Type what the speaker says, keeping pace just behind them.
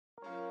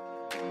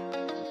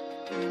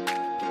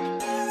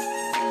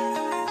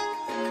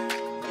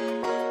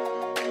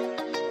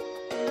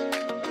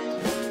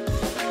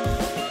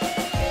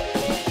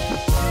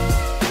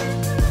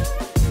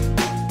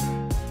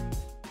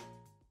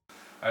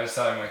I was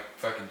telling my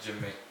fucking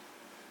gym mate,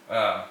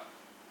 I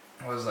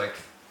was like,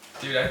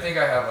 dude, I think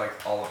I have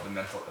like all of the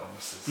mental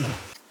illnesses.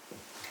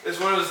 It's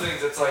one of those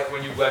things that's like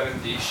when you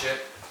WebMD shit,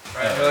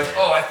 right? You're like,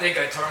 oh, I think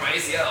I tore my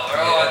ACL, or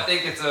oh, I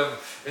think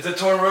it's a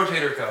torn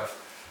rotator cuff.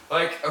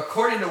 Like,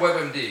 according to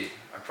WebMD,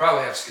 I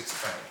probably have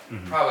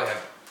schizophrenia. Probably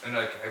have, and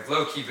like I've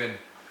low key been,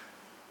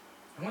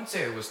 I wouldn't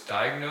say I was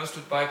diagnosed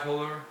with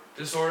bipolar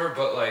disorder,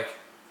 but like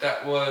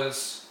that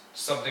was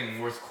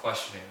something worth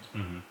questioning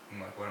in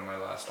like one of my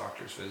last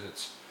doctor's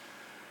visits.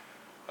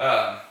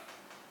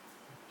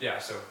 Yeah,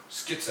 so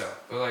schizo.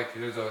 But like, do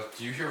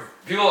you hear,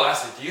 people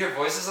ask me, do you hear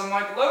voices? I'm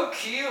like, low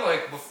key,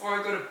 like before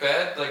I go to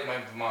bed, like my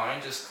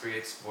mind just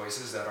creates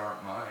voices that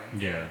aren't mine.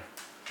 Yeah.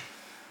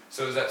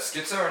 So is that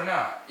schizo or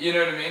not? You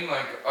know what I mean?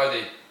 Like, are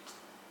they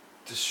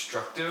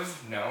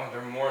destructive? No,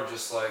 they're more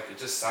just like, it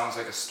just sounds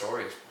like a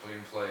story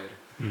being played.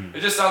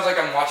 It just sounds like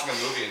I'm watching a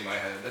movie in my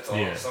head. That's all.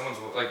 Yeah. Someone's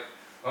like,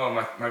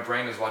 oh, my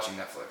brain is watching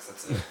Netflix.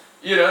 That's it.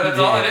 You know, that's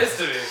all it is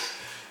to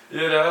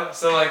me. You know?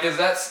 So like, is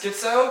that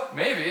schizo?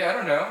 Maybe, I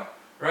don't know.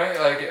 Right?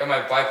 Like, am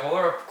I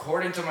bipolar?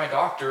 According to my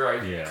doctor, I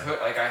could,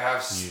 like, I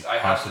have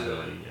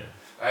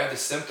the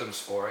symptoms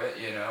for it,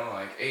 you know,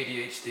 like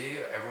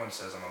ADHD. Everyone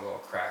says I'm a little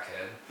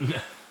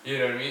crackhead. You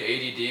know what I mean?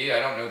 ADD. I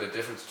don't know the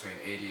difference between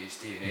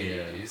ADHD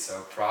and ADD,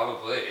 so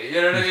probably.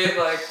 You know what I mean?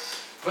 Like,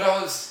 but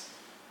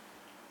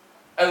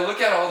I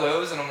look at all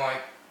those and I'm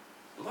like,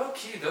 low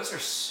key, those are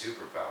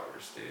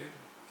superpowers, dude.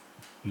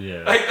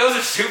 Yeah. Like, those are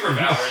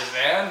superpowers,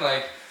 man.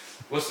 Like,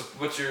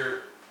 what's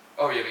your,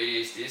 oh, you have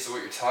ADHD, so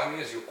what you're telling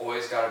me is you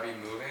always gotta be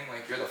moving?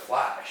 Like, you're the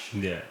Flash.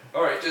 Yeah.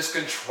 Alright, just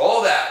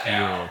control that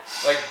now. Yeah.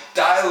 Like,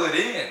 dial it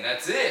in,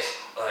 that's it.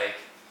 Like,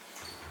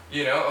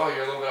 you know, oh,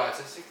 you're a little bit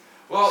autistic?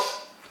 Well,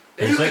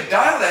 you can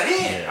dial that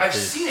in. I've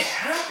seen it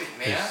happen,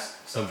 man.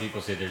 Some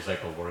people say there's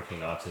like a working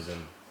autism.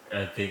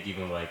 I think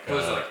even like...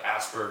 Those are like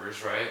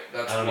Asperger's, right?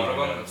 That's one of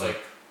them. It's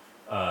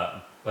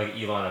like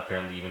Elon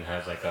apparently even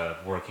has like a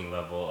working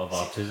level of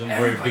autism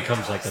where it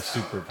becomes like a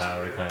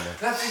superpower kind of.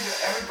 That thing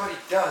that everybody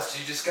does,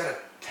 you just gotta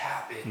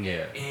tap it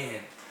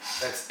in.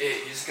 That's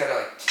it. You just gotta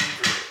like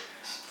tinker it.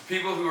 The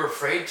people who are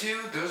afraid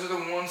to, those are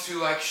the ones who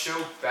like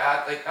show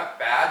bad, like not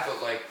bad,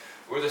 but like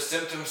where the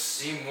symptoms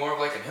seem more of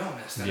like an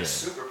illness than a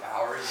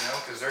superpower, you know,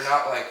 because they're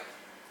not like.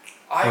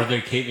 Or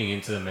they're caving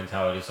into the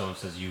mentality. Someone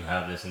says you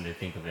have this, and they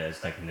think of it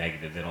as like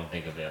negative. They don't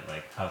think of it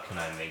like, how can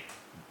I make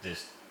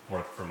this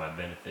work for my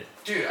benefit?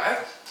 Dude,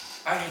 I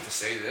hate to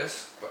say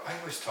this, but I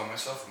always tell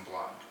myself I'm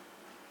blind.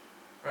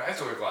 Right? I have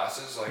to wear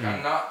glasses. Like,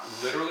 I'm not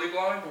literally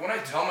blind, but when I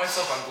tell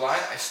myself I'm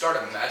blind, I start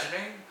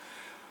imagining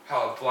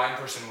how a blind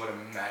person would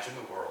imagine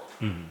the world.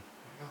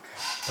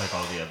 Okay. Like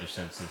all the other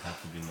senses have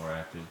to be more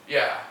active.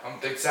 Yeah,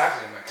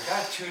 exactly. I'm like, I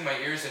gotta tune my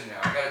ears in now.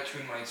 I gotta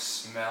tune my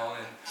smell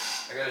in.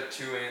 I gotta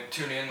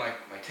tune in like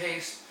my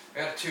taste.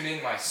 I gotta tune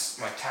in my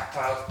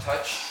tactile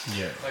touch.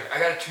 Yeah. Like, I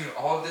gotta tune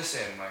all of this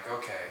in. Like,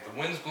 okay, the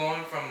wind's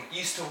blowing from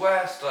east to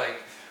west.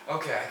 Like,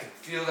 okay, I could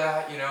feel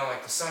that. You know,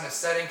 like the sun is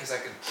setting because I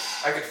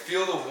could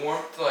feel the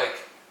warmth like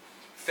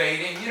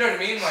fading. You know what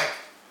I mean? Like,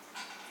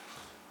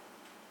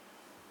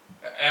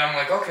 and I'm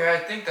like, okay, I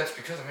think that's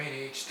because I'm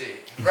ADHD,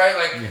 right?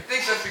 Like, I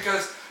think that's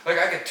because like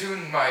I could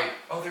tune my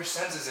other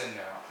senses in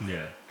now.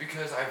 Yeah.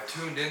 Because I've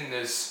tuned in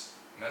this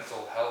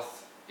mental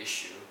health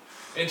issue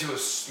into a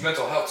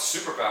mental health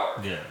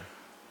superpower. Yeah.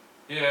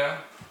 You know?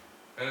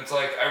 And it's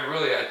like,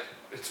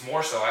 it's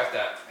more so,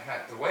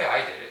 the way I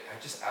did it, I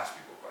just ask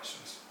people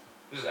questions.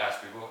 I just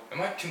ask people,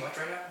 am I too much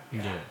right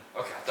now? Yeah.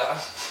 Okay,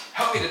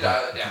 help me to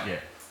dial it down. Yeah.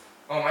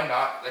 Oh, am I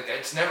not, like,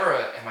 it's never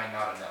am I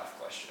not enough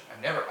question.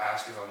 I never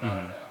ask if I'm not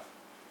enough.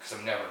 Because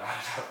I'm never not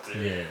enough,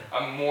 dude. Yeah.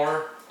 I'm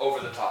more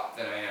over the top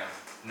than I am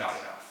not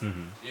enough.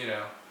 You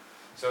know?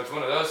 So it's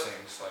one of those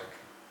things, like,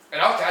 and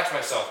I'll catch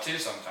myself too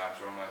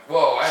sometimes where I'm like,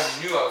 whoa, I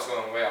knew I was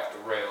going way off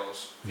the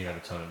rails. You gotta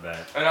tone it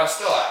back. And I'll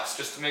still ask,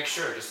 just to make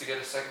sure, just to get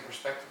a second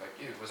perspective. Like,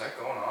 dude, was I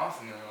going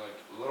off? And then they're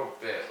like, a little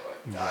bit,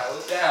 like, dial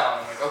it down.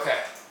 I'm like, okay,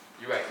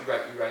 you're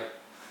right.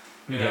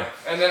 You know?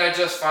 And then I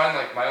just find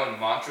like my own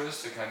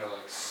mantras to kind of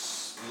like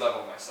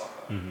level myself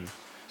up.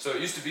 So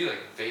it used to be like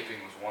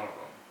vaping was one of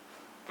them.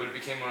 But it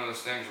became one of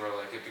those things where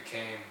like it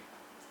became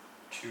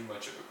too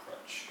much of a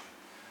crutch.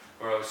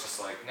 Where I was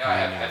just like, now I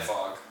have head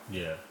fog.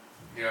 Yeah.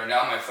 You know,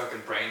 now my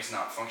fucking brain's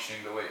not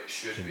functioning the way it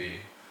should be.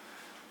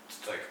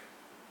 It's like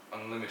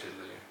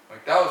unlimitedly.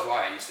 Like that was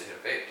why I used to hit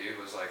a vape, dude.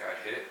 Was like I'd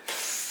hit it,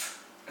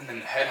 and then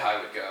the head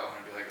high would go, and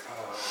I'd be like,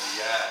 oh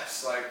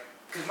yes, like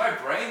because my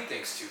brain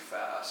thinks too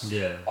fast.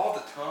 Yeah. All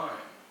the time.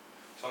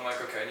 So I'm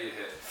like, okay, I need to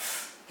hit.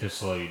 Just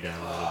slow you down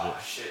a little bit.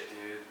 Oh shit,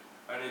 dude.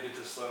 I need it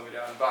to slow me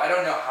down, but I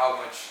don't know how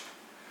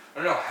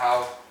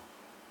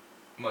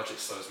much it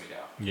slows me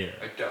down. Yeah.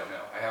 I don't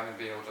know. I haven't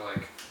been able to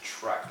like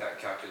track that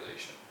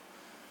calculation.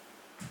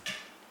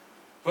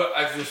 But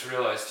I've just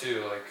realized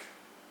too, like,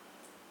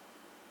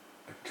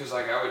 cause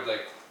like I would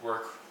like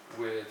work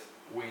with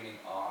weaning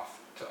off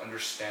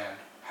understand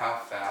how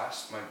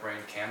fast my brain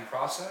can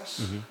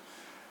process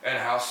and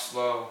how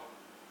slow,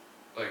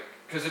 like,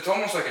 because it's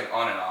almost like an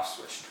on and off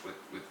switch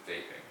with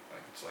vaping.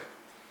 Like,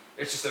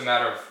 it's just a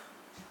matter of,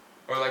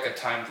 or like a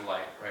timed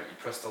light, right? You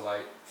press the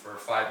light for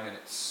 5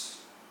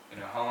 minutes. You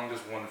know, how long does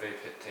one vape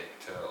hit take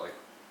to like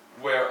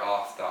wear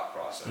off thought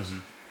process?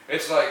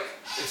 It's like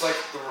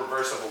the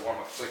reverse of a warm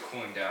up. It's like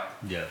cooling down.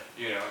 Yeah.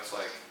 You know, it's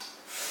like,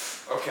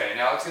 okay,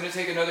 now it's gonna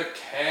take another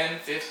 10,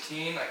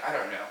 15, like, I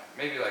don't know,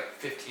 maybe like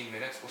 15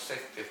 minutes. We'll say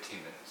 15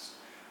 minutes.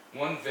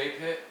 One vape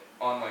hit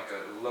on like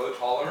a low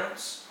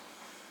tolerance.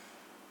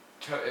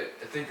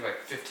 I think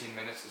like 15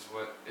 minutes is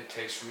what it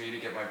takes for me to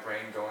get my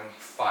brain going,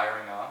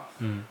 firing off.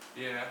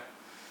 You know,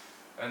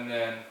 and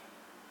then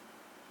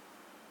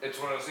it's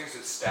one of those things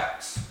that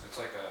stacks. It's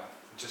like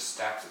it just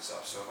stacks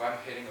itself. So if I'm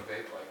hitting a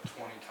vape like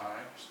 20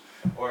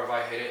 times, or if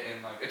I hit it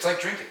in like, it's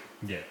like drinking.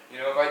 Yeah. You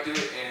know, if I do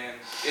it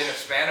in a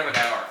span of an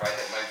hour, if I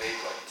hit my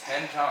vape like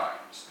 10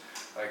 times,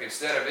 like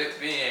instead of it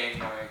being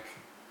like,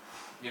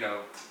 you know,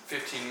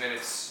 15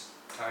 minutes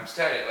times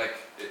 10, it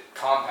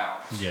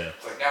compounds. Yeah.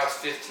 It's like now it's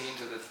 15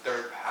 to the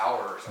third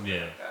power or something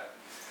Yeah. like that.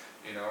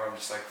 You know, or I'm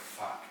just like,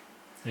 fuck.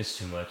 It's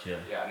too much, yeah.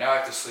 Yeah, now I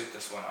have to sleep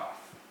this one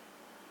off.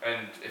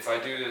 And if I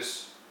do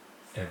this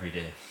every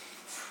day.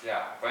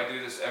 Yeah, if I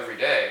do this every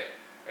day,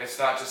 it's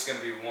not just going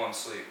to be one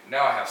sleep.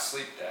 Now I have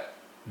sleep debt.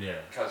 Yeah.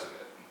 Because of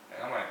it.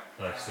 And I'm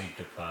like sleep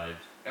deprived.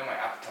 Now my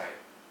appetite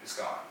is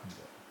gone.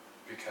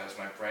 Yeah. Because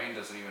my brain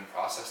doesn't even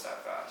process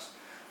that fast.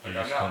 Like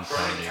I'm not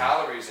burning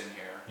calories in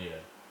here. Yeah.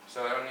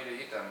 So I don't need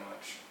to eat that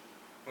much.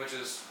 Which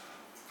is,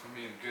 I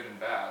mean, good and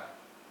bad.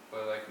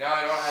 But like now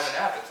I don't have an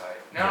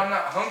appetite. Now I'm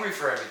not hungry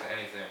for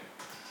anything.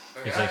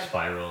 Like, it's like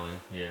spiraling,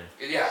 yeah.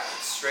 Yeah,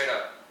 it's straight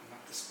up.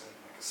 Not this thing,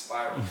 like a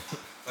spiral.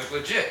 Like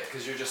legit,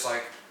 because you're just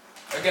like,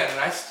 again, and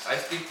I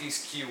think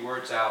these key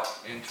words out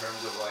in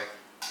terms of like,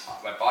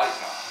 my body's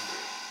not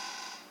hungry.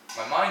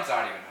 My mind's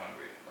not even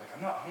hungry. Like,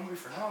 I'm not hungry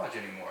for knowledge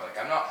anymore. Like,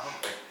 I'm not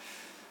hungry.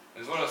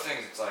 It's one of those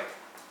things, it's like,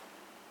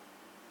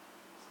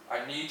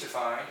 I need to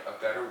find a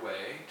better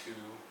way to,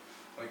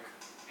 like,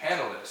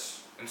 handle this.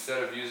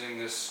 Instead of using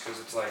this, because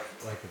it's like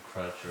a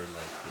crutch or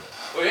like,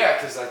 yeah. Well, yeah,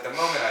 because like the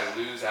moment I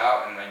lose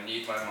out and I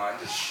need my mind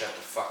to shut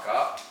the fuck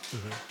up,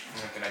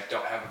 and I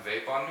don't have a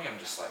vape on me, I'm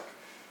just like,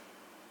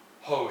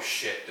 oh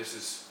shit, this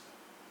is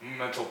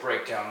mental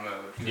breakdown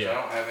mode. Because I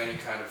don't have any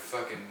kind of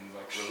fucking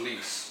like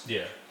release.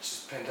 Yeah. It's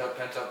just pent up.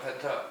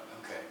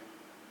 Okay.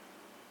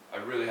 I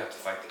really have to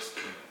fight this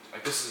demon.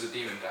 Like this is a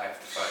demon that I have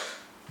to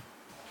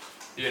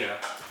fight. You know,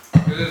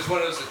 because it's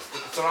one of those.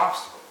 It's an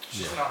obstacle. It's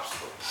just an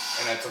obstacle.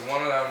 And it's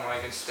one of them,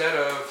 like, instead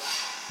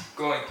of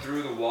going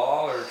through the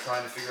wall or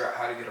trying to figure out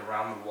how to get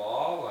around the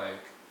wall,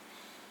 like,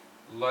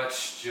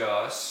 let's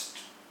just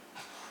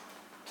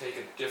take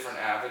a different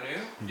avenue.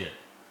 Yeah.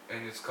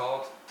 And it's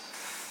called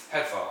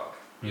head fog.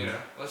 You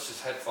know? Let's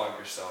just head fog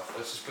yourself.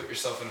 Let's just put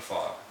yourself in a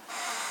fog.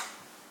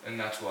 And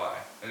that's why.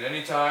 And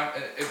anytime,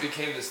 and it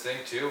became this thing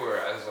too,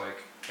 where I was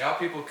like, now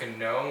people can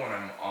know when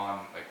I'm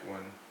on, like,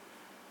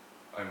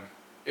 when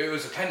it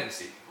was a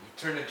tendency. It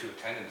turned into a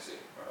tendency.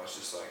 I was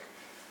just like,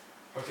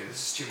 okay, this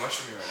is too much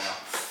for me right now.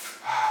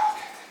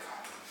 Okay, thank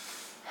God.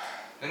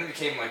 Then it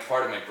became like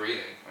part of my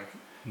breathing. Like,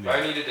 if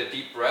I needed a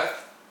deep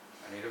breath,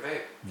 I need a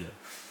vape. Yeah.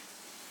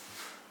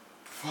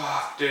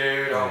 Fuck,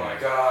 dude, oh my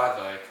God,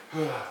 like,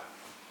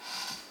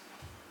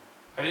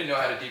 I didn't know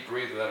how to deep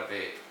breathe without a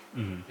vape.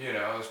 You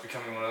know, it was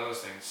becoming one of those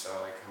things. So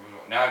like,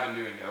 now I've been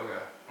doing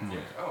yoga. I'm like,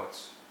 oh,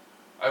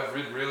 I've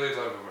been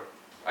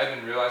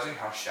realizing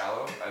how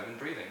shallow I've been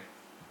breathing.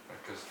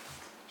 Because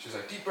she's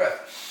like, deep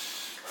breath.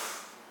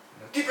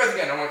 Deep breath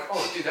again. I'm like,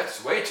 oh, dude,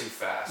 that's way too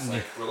fast.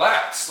 Like,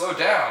 relax, slow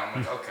down.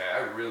 I'm like, okay, I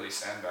really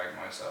sandbagged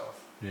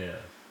myself. Yeah.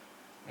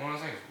 One of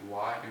the things,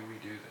 why do we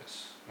do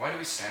this? Why do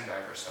we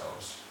sandbag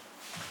ourselves?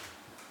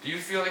 Do you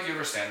feel like you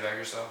ever sandbag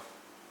yourself?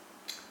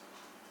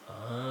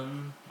 I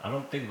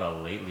don't think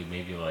about lately.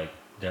 Maybe like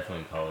definitely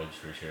in college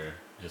for sure.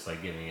 Just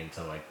like getting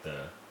into like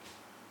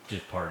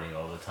just partying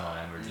all the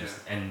time, or just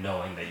and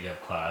knowing that you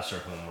have class or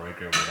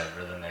homework or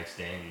whatever the next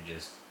day, and you're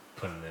just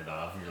putting it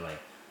off. And you're like,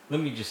 let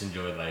me just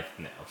enjoy life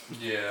now.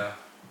 Yeah.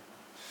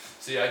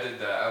 See, I did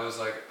that. I was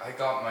like, I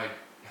got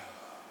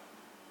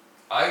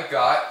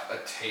a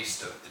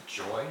taste of the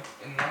joy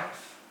in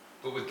life,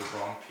 but with the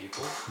wrong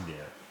people.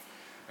 Yeah.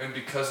 And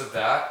because of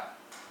that,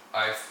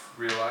 I've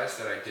realized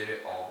that I did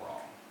it all wrong.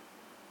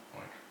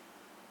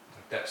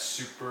 Like that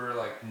super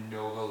like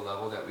Nova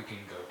level that we can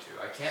go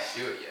to. I can't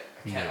do it yet.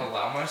 I can't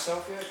allow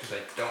myself yet because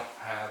I don't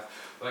have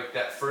like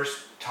that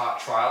first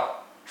trial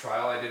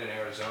I did in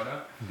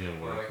Arizona.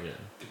 Didn't work. Like,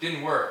 it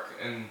didn't work,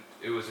 and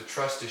it was a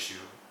trust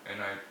issue,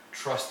 and I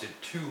trusted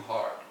too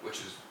hard, which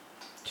is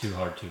too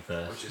hard, too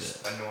fast. Which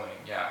is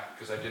annoying,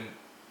 because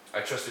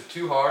I trusted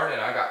too hard, and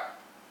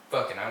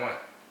I went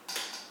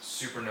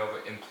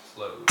supernova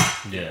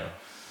implode. Yeah.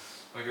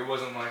 Like it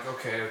wasn't like,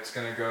 okay, it's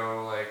gonna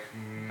go like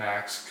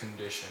max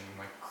condition,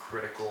 like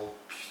critical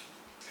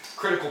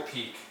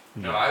peak.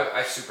 No,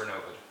 I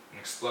supernovaed and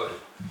exploded,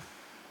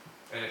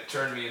 and it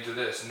turned me into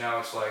this, and now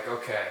it's like,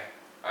 okay,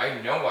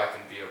 I know I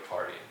can be a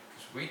party.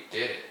 we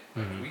did it.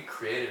 We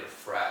created a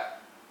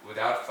frat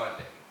without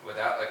funding,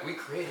 we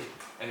created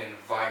an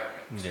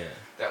environment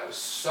that was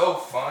so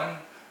fun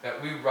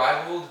that we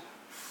rivaled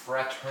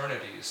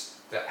fraternities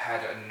that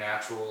had a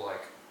natural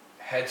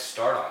head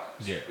start on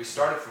us. Yeah. We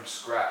started from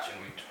scratch and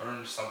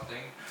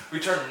we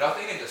turned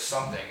nothing into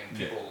something, and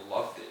people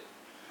loved it.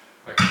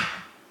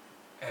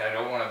 And I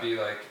don't want to be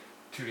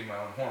tooting my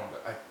own horn,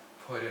 but I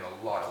put in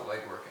a lot of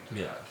legwork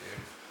into that,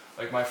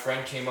 dude. My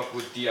friend came up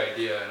with the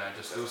idea, and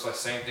it was the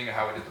same thing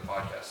how we did the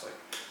podcast.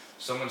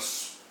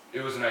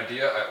 It was an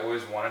idea I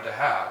always wanted to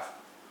have,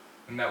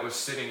 and that was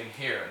sitting in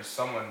here, and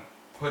someone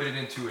put it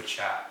into a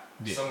chat.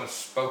 Yeah. Someone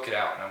spoke it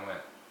out, and I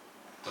went,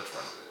 let's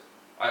run with it.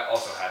 I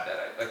also had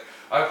that.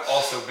 I've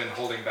also been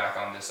holding back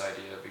on this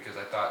idea because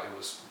I thought it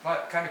was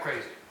kind of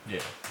crazy.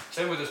 Yeah.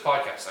 Same with this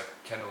podcast.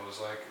 Kendall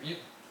was I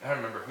don't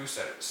remember who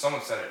said it.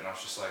 Someone said it, and I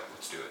was just like,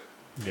 let's do it.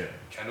 Yeah.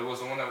 Kendall was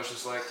the one that was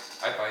just like,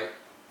 I bite.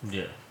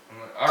 Yeah. I'm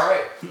like, all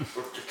right,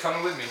 you're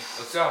coming with me.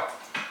 Let's go.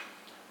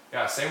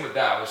 Yeah, same with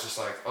that. I was just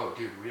like, oh,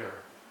 dude, we are.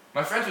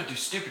 My friends would do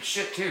stupid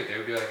shit too. They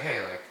would be like,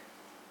 hey,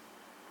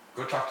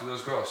 go talk to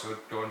those girls. So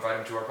go invite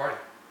them to our party.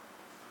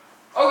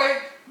 Okay.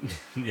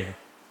 Yeah.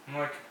 I'm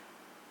like,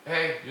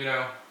 hey,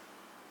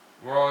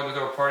 we're all going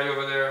to a party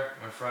over there.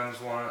 My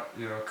friends want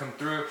to, come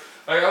through.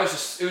 It was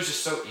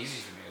just so easy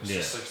for me. It was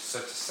just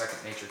such a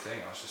second nature thing.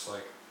 I was just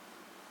like,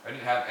 I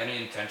didn't have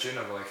any intention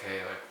of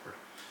hey, we're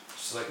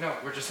just no,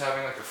 we're just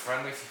having a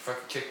friendly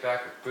fucking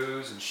kickback with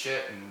booze and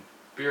shit and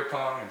beer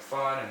pong and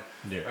fun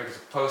and it's a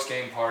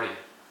post-game party.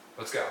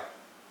 Let's go.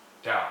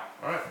 Down.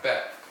 All right,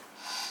 bet.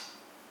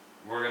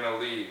 We're going to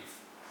leave.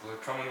 They're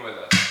coming with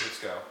us. Let's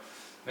go.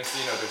 Next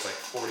thing you know, there's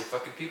 40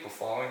 fucking people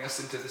following us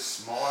into this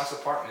small ass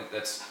apartment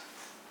that's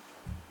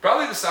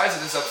probably the size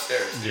of this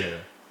upstairs. Dude.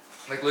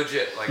 Yeah.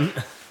 Legit.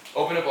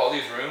 Open up all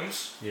these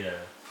rooms. Yeah.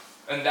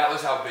 And that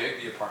was how big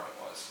the apartment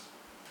was.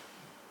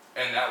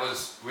 And that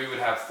was, we would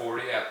have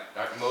 40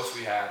 at most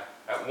we had.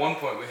 At one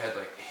point we had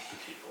 80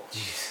 people.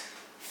 Jeez.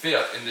 Fit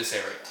up in this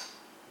area.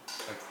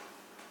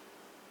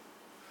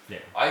 Yeah.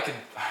 I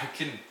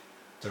can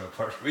throw a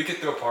party. We could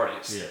throw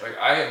parties.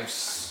 Yeah.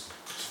 It's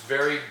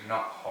very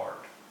not hard.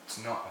 It's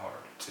not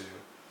hard to.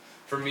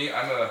 For me,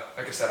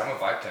 like I said, I'm a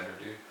vibe tender,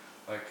 dude.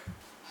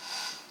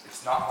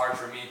 It's not hard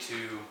for me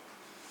to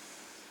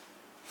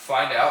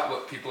find out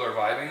what people are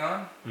vibing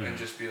on and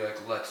just be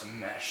let's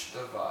mesh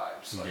the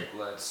vibes.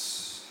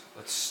 Let's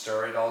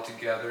stir it all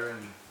together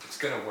and it's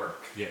gonna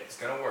work. Yeah. It's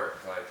gonna work.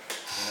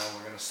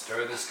 We're gonna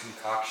stir this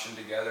concoction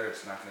together.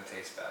 It's not gonna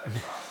taste bad, I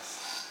promise.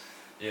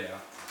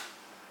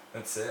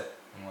 That's it.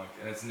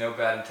 And it's no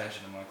bad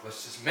intention. I'm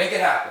let's just make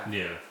it happen.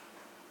 Yeah.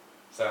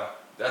 So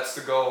that's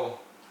the goal.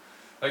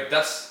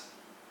 That's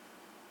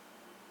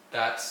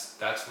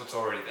what's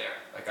already there.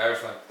 I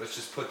was let's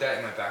just put that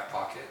in my back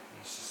pocket and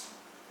let's just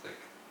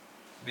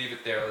leave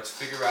it there. Let's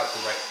figure out the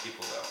right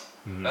people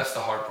though. Mm-hmm. That's the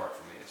hard part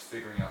for me. Is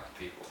figuring out the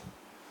people.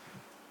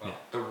 Well,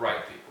 the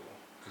right people.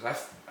 Because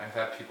I've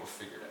had people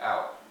figured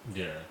out.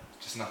 Yeah.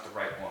 Just not the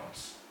right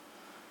ones.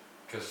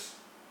 Because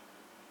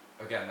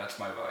again, that's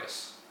my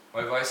vice.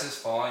 My vice is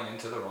falling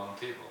into the wrong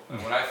people.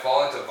 And when I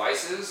fall into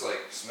vices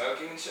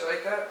smoking and shit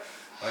like that,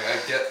 I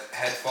get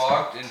head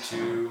fogged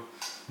into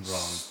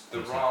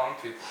the wrong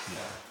people.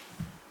 Yeah.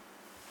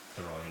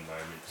 The wrong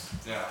environments.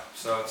 Yeah.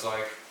 So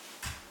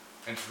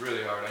it's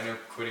really hard. I know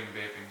quitting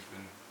vaping's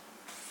been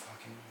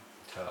fucking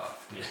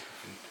tough. Yeah.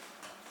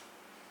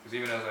 Because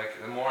even as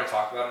the more I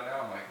talk about it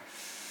now, I'm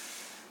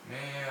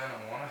man,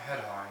 I want to head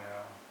high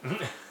now.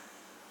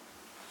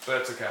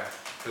 But it's okay.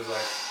 Because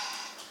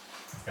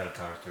gotta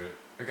power through it.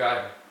 I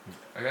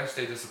gotta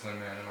stay disciplined,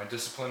 man, and my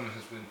discipline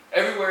has been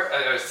everywhere.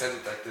 I said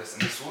it like this,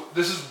 and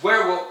this is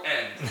where we'll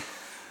end.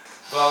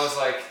 But I was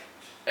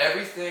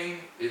everything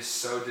is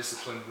so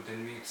disciplined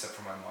within me except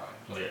for my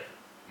mind.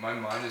 My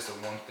mind is the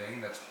one thing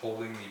that's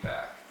holding me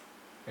back.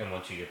 And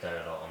once you get that,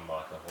 it'll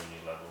unlock a whole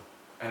new level.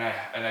 And I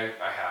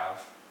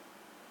have,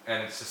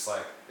 and it's just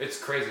it's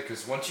crazy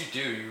because once you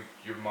do,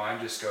 your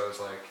mind just goes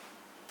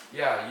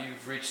yeah,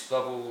 you've reached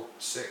level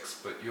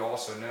 6, but you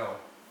also know.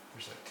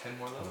 There's 10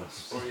 more levels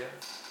for you.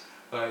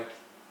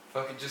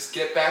 Fucking just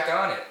get back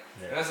on it.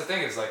 Yeah. And that's the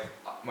thing is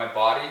my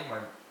body,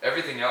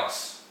 everything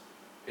else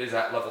is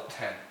at level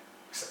 10,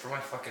 except for my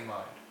fucking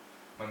mind.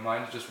 My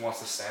mind just wants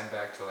to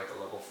sandbag to a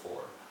level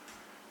 4,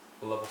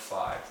 a level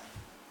 5.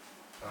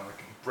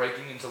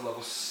 Breaking into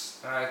level,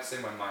 I'd say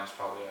my mind's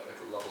probably at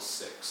a level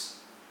 6.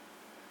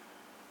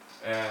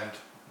 And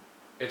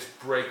it's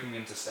breaking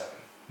into 7.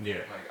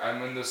 Yeah.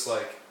 I'm in this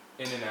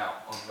in and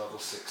out on level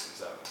 6 and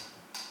 7.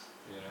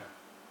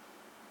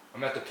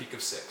 I'm at the peak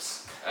of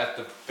 6, at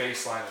the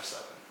baseline of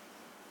 7.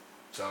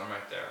 So I'm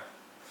right there.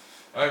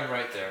 I'm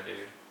right there,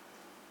 dude.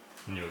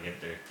 And you'll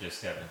get there.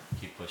 Just gotta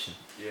keep pushing.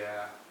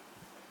 Yeah.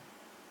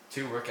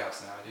 2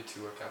 workouts now. I do 2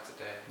 workouts a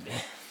day.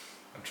 Yeah.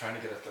 I'm trying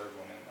to get a 3rd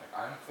one in.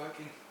 I'm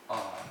fucking on.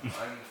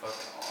 I'm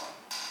fucking on.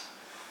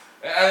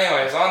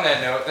 Anyways, on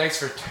that note, thanks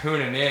for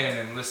tuning in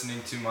and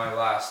listening to my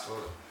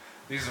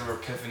these are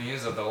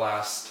epiphanies of the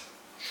last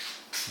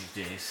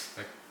few days.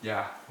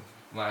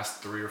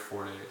 last 3 or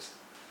 4 days.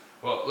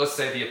 well, let's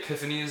say the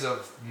epiphanies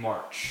of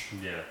March.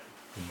 Yeah,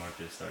 the March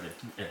just started.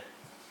 Yeah.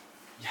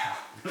 Yeah,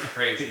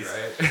 crazy,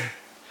 right?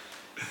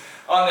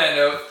 On that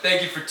note,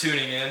 thank you for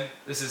tuning in.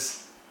 This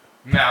is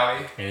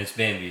Maui. And it's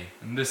Bambi.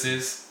 And this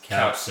is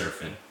Couch Couch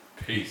Surfing.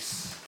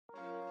 Peace.